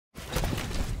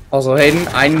Also, Hayden,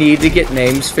 I need to get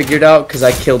names figured out because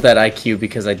I killed that IQ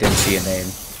because I didn't see a name.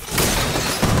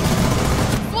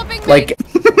 Like,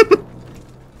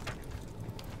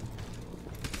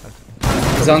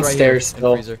 he's on right stairs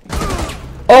still.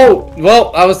 Oh,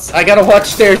 well, I gotta watch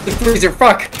stairs in the freezer.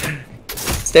 Fuck.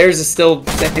 Stairs is still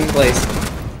same place.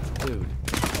 dude. You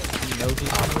know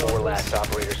he's Op 4 last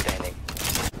operator standing.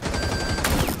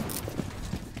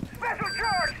 Special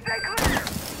charge, stay clear.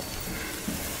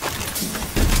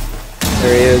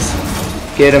 There he is.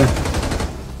 Get him.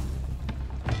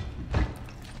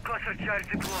 Cluster charge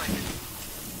deployed.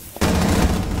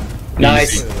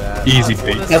 Nice. Easy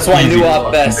bait. That's why I knew Easy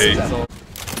op best. bait.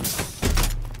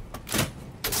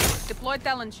 Deploy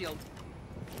talent shield.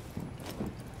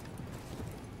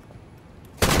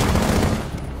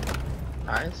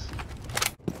 Nice.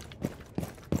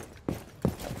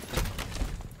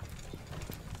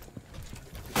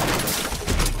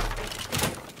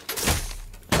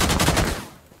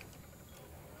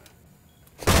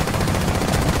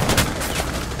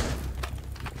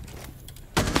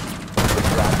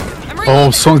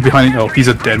 Oh, someone's behind you. Oh, he's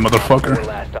a dead motherfucker.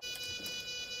 Last op-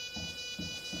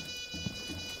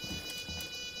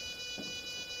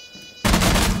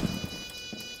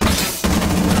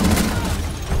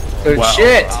 Good Wow.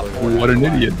 shit. What an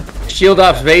idiot. Shield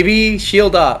ops, baby.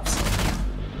 Shield ops.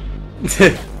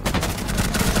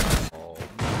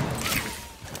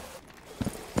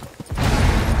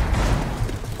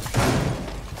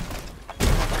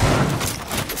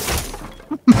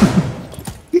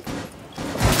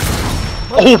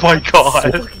 Oh my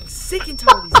god! fucking sick and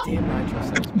tired of these damn nitro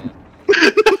cells, man.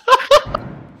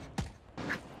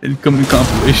 Incoming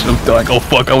compilation of dying. Oh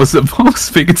fuck, I was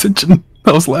paying attention.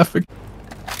 I was laughing.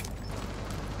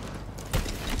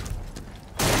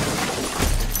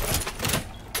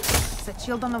 Set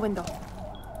shield on the window.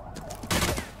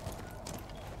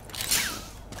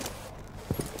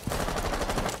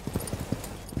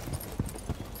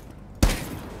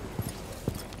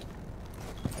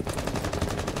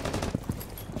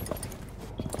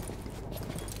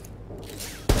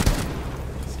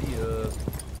 See ya.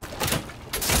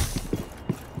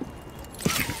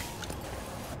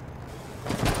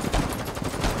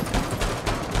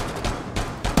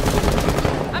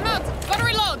 I'm out! Gotta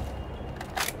reload!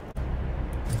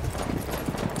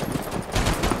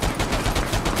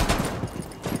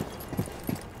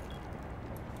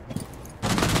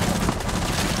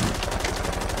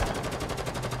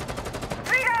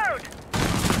 Reload!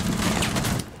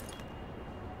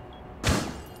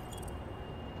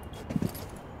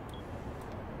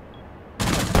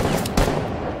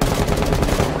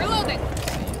 Reloading!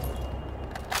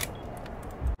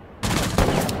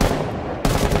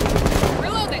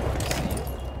 Reloading!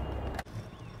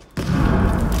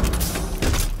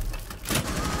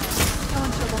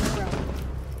 Talent shield on the ground.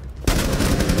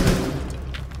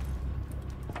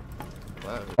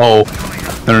 Oh.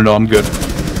 No, I'm good.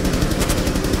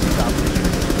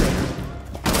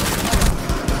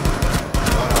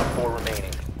 One op 4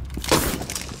 remaining.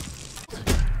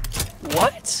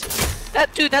 What?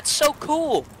 Dude, that's so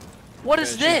cool. What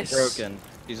is this? He's broken.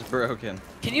 He's broken.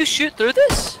 Can you shoot through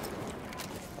this?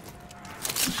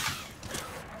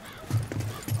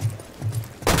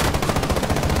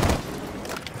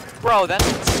 Bro, that's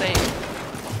insane.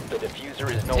 The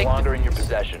diffuser is no Take longer the- in your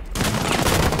possession.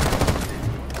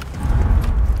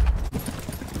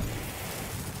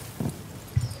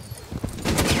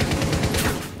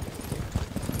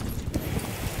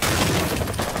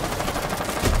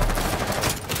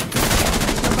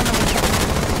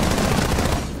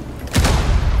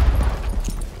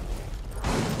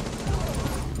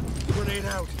 Grenade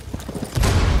out.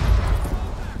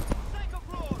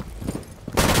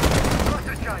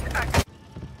 Cluster charge active.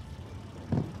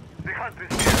 The hunt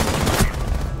is here.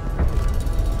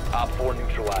 Op 4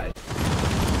 neutralized.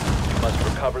 You must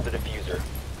recover the diffuser.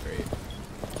 Great.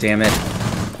 Damn it.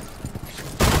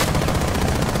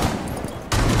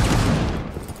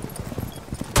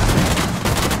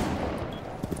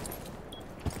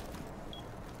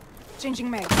 Changing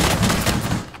mag.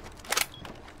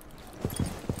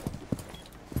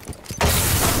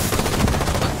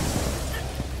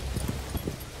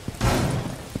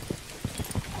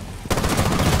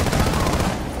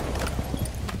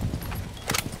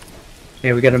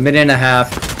 Okay, we got a minute and a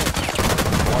half.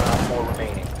 One op 4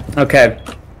 remaining. Okay.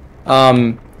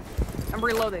 I'm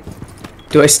reloading.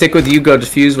 Do I stick with you, go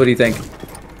defuse? What do you think?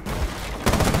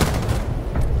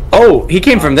 Oh, he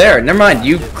came from there. Never mind,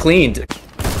 you cleaned.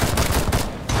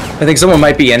 I think someone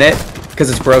might be in it,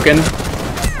 because it's broken.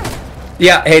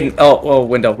 Yeah, Hayden. Oh,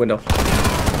 window.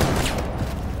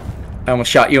 I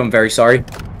almost shot you, I'm very sorry.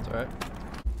 It's alright.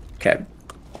 Okay.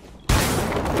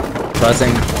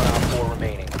 buzzing. One op 4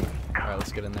 remaining. Alright,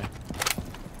 let's get in there.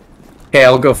 Okay,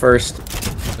 I'll go first.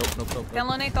 Nope.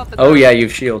 Download off the Oh ground. yeah,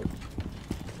 you've shield.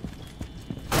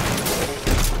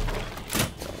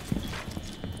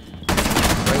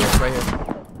 Right here.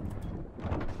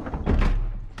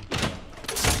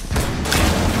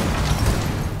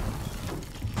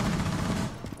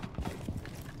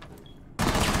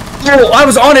 Oh, I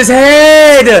was on his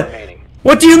head! Remaining.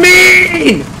 What do you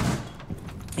mean?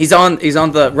 He's on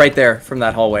the right there from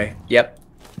that hallway. Yep.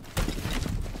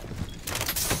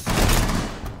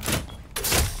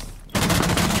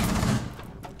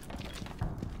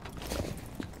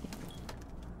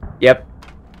 Yep.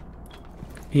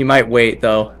 He might wait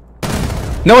though.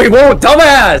 No, he won't,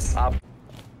 dumbass!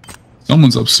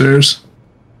 Someone's upstairs.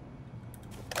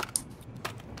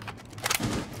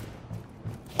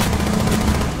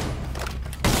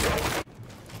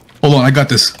 Hold on, I got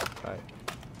this. Alright.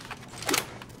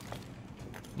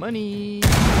 Money.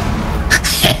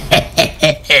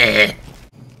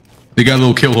 They got a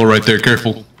little kill hole right there.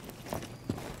 Careful.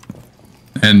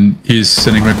 And he's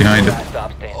sitting right behind it. Last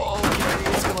stop standing.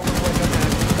 It's gonna look like I'm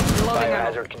hacked. Reloading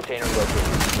ammo. Biohazard container located.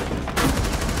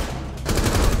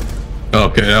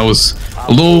 Okay, that was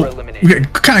a little. We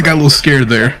kind of got a little scared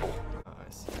there.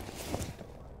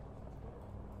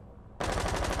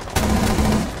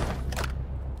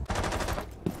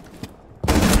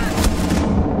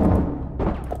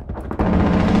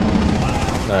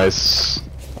 Nice. Nice.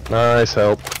 Nice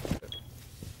help.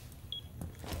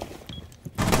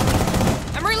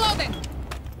 I'm reloading.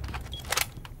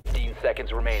 15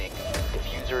 seconds remaining.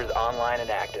 Diffuser is online and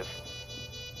active.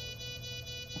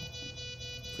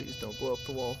 Please don't blow up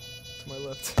the wall to my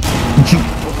left.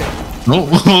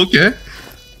 Oh, okay.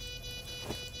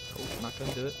 Oh, not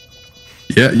gonna do it.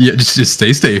 Yeah, just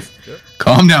stay safe. Yep.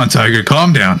 Calm down, Tiger.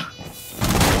 Calm down.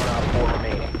 One op 4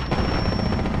 remaining.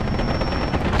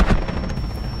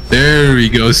 There we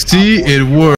go. See, it worked.